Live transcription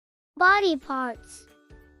Body parts.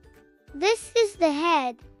 This is the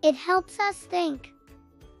head. It helps us think.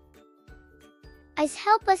 Eyes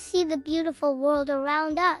help us see the beautiful world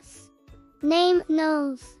around us. Name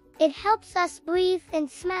nose. It helps us breathe and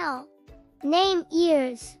smell. Name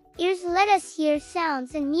ears. Ears let us hear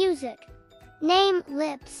sounds and music. Name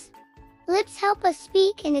lips. Lips help us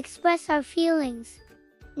speak and express our feelings.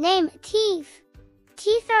 Name teeth.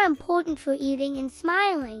 Teeth are important for eating and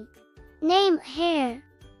smiling. Name hair.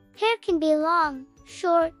 Hair can be long,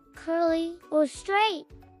 short, curly, or straight.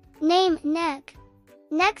 Name neck.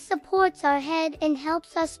 Neck supports our head and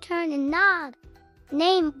helps us turn and nod.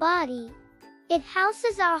 Name body. It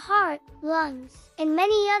houses our heart, lungs, and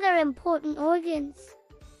many other important organs.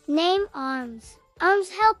 Name arms. Arms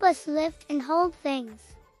help us lift and hold things.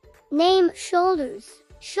 Name shoulders.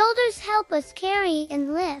 Shoulders help us carry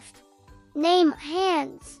and lift. Name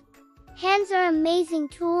hands. Hands are amazing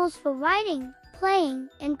tools for writing, playing,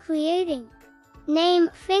 and creating. Name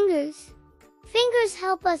fingers. Fingers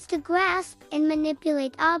help us to grasp and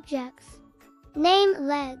manipulate objects. Name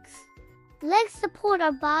legs. Legs support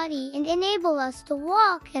our body and enable us to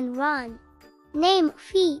walk and run. Name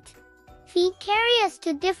feet. Feet carry us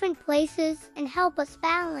to different places and help us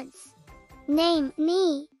balance. Name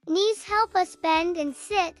knee. Knees help us bend and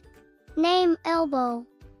sit. Name elbow.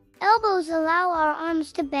 Elbows allow our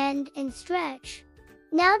arms to bend and stretch.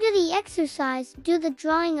 Now do the exercise. Do the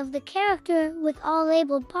drawing of the character with all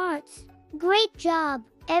labeled parts. Great job,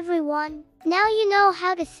 everyone. Now you know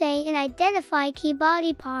how to say and identify key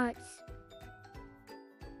body parts.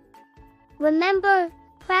 Remember,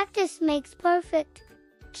 practice makes perfect.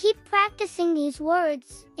 Keep practicing these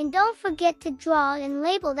words, and don't forget to draw and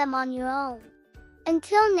label them on your own.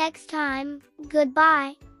 Until next time,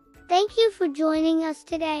 goodbye. Thank you for joining us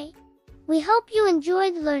today. We hope you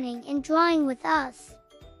enjoyed learning and drawing with us.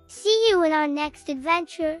 See you in our next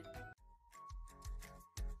adventure.